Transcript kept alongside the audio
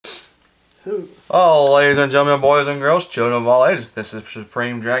Who? Oh, ladies and gentlemen, boys and girls, children of all ages, this is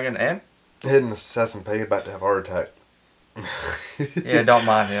Supreme Dragon and... Hidden Assassin Pig about to have a heart attack. Yeah, don't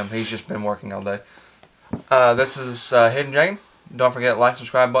mind him. He's just been working all day. This is Hidden Dragon. Don't forget, like,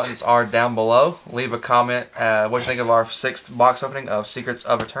 subscribe buttons are down below. Leave a comment what you think of our 6th box opening of Secrets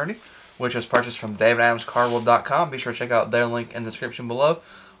of Eternity, which was purchased from DavidAdamsCardWorld.com. Be sure to check out their link in the description below,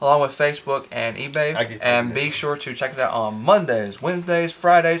 along with Facebook and eBay. And be sure to check us out on Mondays, Wednesdays,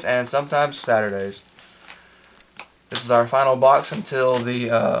 Fridays, and sometimes Saturdays. This is our final box until the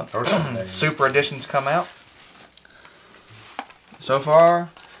Super Editions come out. So far,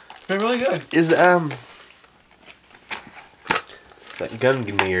 it's been really good. Is that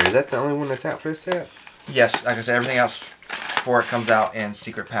Gungnir, is that the only one that's out for this set? Yes, like I said, everything else before it comes out in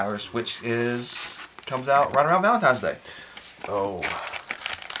Secret Powers, which comes out right around Valentine's Day. Oh.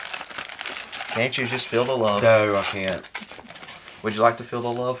 Can't you just feel the love? No, I can't. Would you like to feel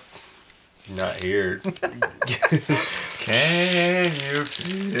the love? Not here. Can you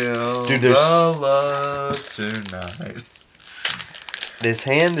feel Dude, the love tonight? This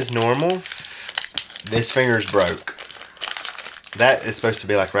hand is normal. This finger's broke. That is supposed to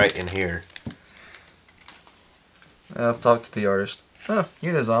be like right in here. I'll talk to the artist. Oh,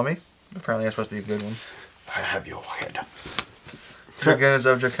 you're the zombie. Apparently that's supposed to be a good one. I have your head. Dragoons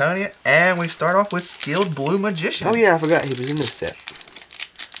of Draconia, and we start off with Skilled Blue Magician. Oh yeah, I forgot he was in this set.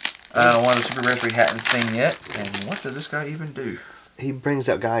 One of the super rares we hadn't seen yet. And what does this guy even do? He brings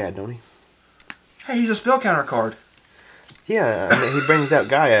out Gaia, don't he? Hey, he's a spell counter card. Yeah, I mean, he brings out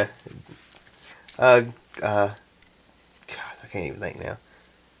Gaia. God, I can't even think now.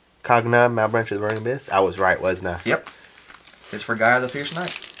 Cogna, Malbranch of the Burning Abyss. I was right, wasn't I? Yep. It's for Gaia the Fierce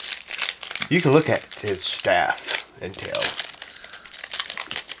Knight. You can look at his staff and tell.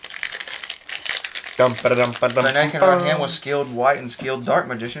 So now you can run him with Skilled White and Skilled Dark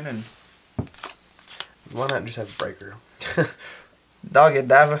Magician, and why not just have Breaker? Dog it,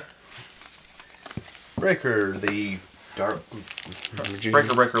 Diva. Breaker, the Dark Magician.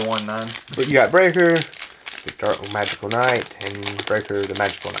 Breaker 1/9. But you got Breaker, the Dark Magical Knight, and Breaker, the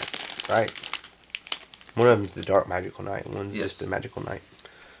Magical Knight, right? One of them's the Dark Magical Knight, one's just the Magical Knight.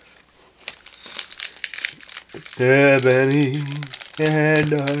 Ebony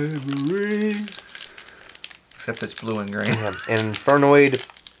and Ivory. Except it's blue and green. Infernoid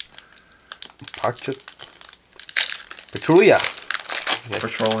Petrolia.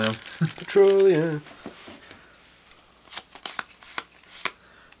 Petroleum. Petroleum.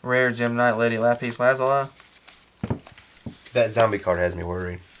 Rare Gem Knight Lady Lapis Lazuli. That zombie card has me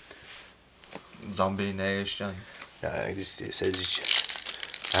worried. Zombie Nation. It says,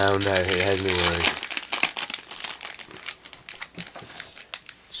 I don't know, it has me worried. It's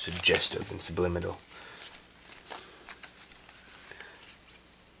suggestive and subliminal.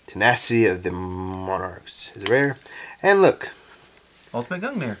 Tenacity of the Monarchs is rare. And look. Ultimate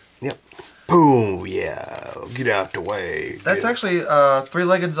Gungnir. Yep. Boom, yeah. Get out the way. That's actually a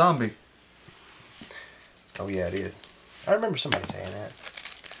 3-legged zombie. Oh yeah, it is. I remember somebody saying that.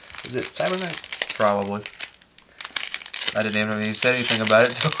 Is it Cyber Knight? Probably. I didn't even say anything about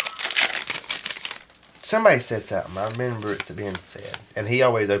it. Somebody said something. I remember it being said. And he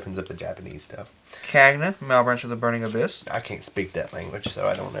always opens up the Japanese stuff. Cagna, Malbranch of the Burning Abyss. I can't speak that language, so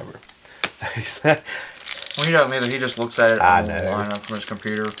I don't ever. Well, he doesn't either. He just looks at it online from his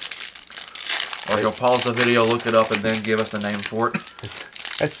computer. Or he'll pause the video, look it up, and then give us the name for it.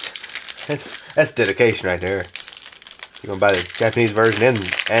 That's dedication right there. You're going to buy the Japanese version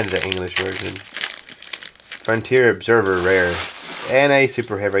and the English version. Frontier Observer rare. And a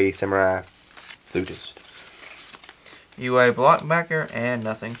super heavy samurai flutist. UA Blockbacker and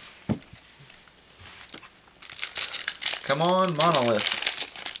nothing. Come on, Monolith.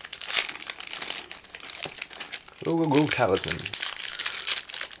 Go, go, go, Talisman.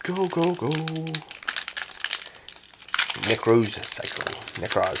 Go, go, go. Necros Cycle.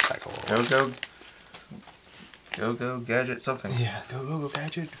 Go, go. Go, go, Gadget something. Yeah, go, go, go,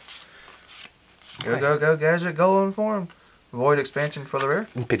 Gadget. Go, go, go, Gadget, Golem Form. Void expansion for the rare.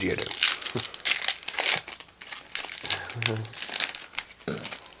 Pidgeotto.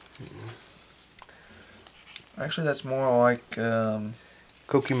 Actually, that's more like,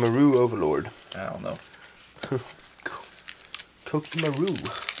 Kokimaru Overlord. I don't know. Kokimaru.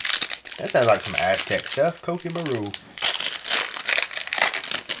 That sounds like some Aztec stuff. Kokimaru.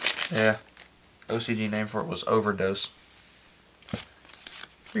 Yeah. OCG name for it was Overdose.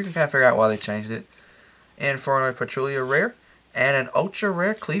 You can kind of figure out why they changed it. Inferno Petrolia rare. And an ultra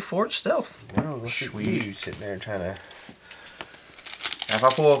rare Cleafort Stealth. Well, look at you sitting there trying to... Now if I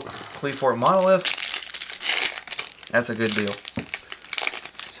pull Cleafort Monolith, that's a good deal.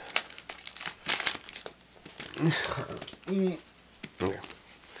 Okay.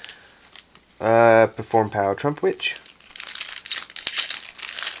 Perform Power Trump Witch.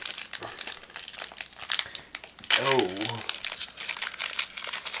 Oh.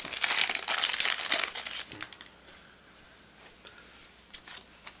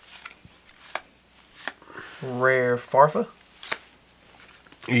 Rare Farfa.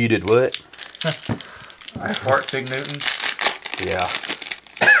 You did what? I fart Fig Newtons. Yeah.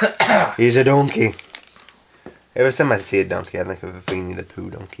 He's a donkey. Every time I see a donkey, I think of a Winnie the Pooh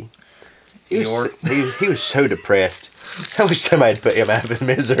donkey. He was so depressed. I wish somebody would put him out of his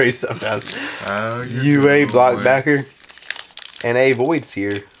misery sometimes. You a Blockbacker and a Void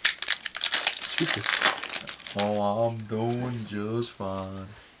Seer. Oh, I'm doing just fine.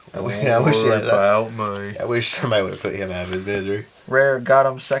 I wish somebody would have put him out of his misery. Rare got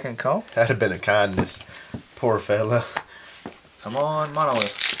him second call. That'd have been a kindness. Poor fella. Come on,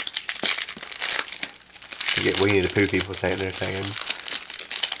 Monolith. You get Winnie the Pooh people saying they're saying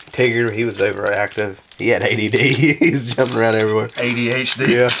Tigger, he was overactive. He had ADD. He was jumping around everywhere. ADHD.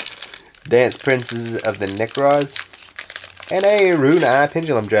 Yeah. Dance Princes of the Necroz. And a Rune Eye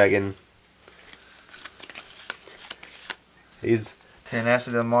Pendulum Dragon. He's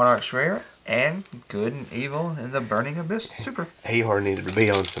Tenacity of the Monarch's rare. And Good and Evil in the Burning Abyss. Super. Eeyore needed to be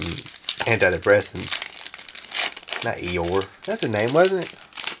on some antidepressants. Not Eeyore. That's his name, wasn't it?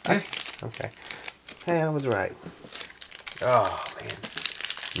 Yeah. Okay. Hey, I was right. Oh, man.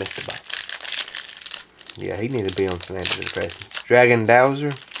 Missed it by. Yeah, he needed to be on some antidepressants. Dragon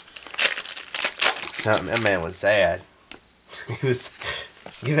Dowser. Something. That man was sad. He was.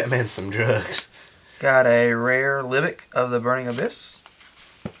 Give that man some drugs. Got a rare Libic of the Burning Abyss.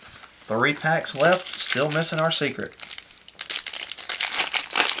 3 packs left. Still missing our secret.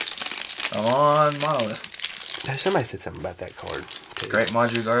 Come on, Monolith. Somebody said something about that card. Great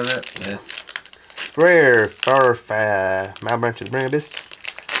Maju Garlet. Yeah. Rare Farfa, Malbranch of the Burning Abyss.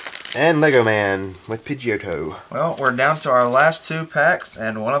 And Lego Man with Pidgeotto. Well, we're down to our last 2 packs,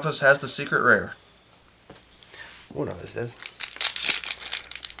 and one of us has the secret rare. One of us does.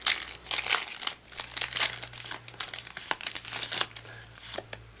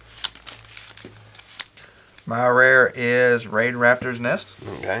 My rare is Raid Raptor's Nest.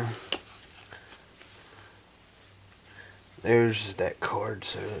 Okay. There's that card,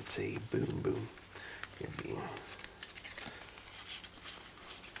 so let's see. Boom, boom. Could be.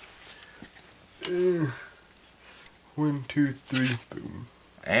 1, 2, 3, boom.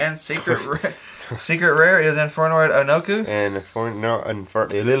 And secret secret rare is Infernoid Onoku. And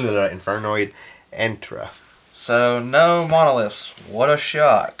Infernoid Entra. So no monoliths. What a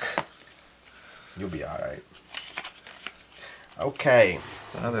shock. You'll be alright. Okay.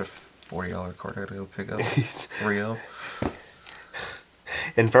 It's another $40 card I gotta go pick up. 3-0.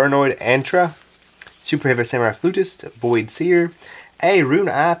 Infernoid Antra, Super Heavy Samurai Flutist, Void Seer, a Rune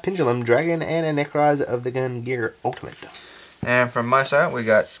Eye Pendulum Dragon, and a Necroz of the Gun Gear Ultimate. And from my side, we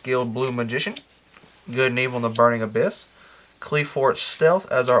got Skilled Blue Magician, Good and Evil in the Burning Abyss, Cleafort Stealth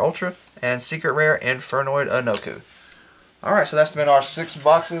as our Ultra, and Secret Rare Infernoid Onoku. Alright, so that's been our 6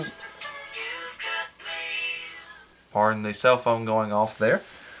 boxes. Pardon the cell phone going off there.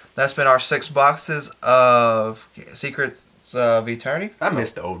 That's been our 6 boxes of Secrets of Eternity. I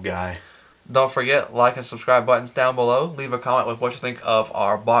missed the old guy. Don't forget, like and subscribe buttons down below. Leave a comment with what you think of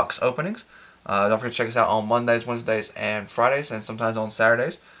our box openings. Don't forget to check us out on Mondays, Wednesdays, and Fridays, and sometimes on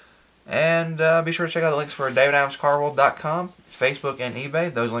Saturdays. And be sure to check out the links for DavidAdamsCardWorld.com, Facebook, and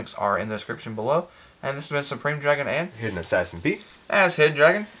eBay. Those links are in the description below. And this has been Supreme Dragon and Hidden Assassin Pete. as Hidden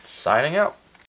Dragon, signing out.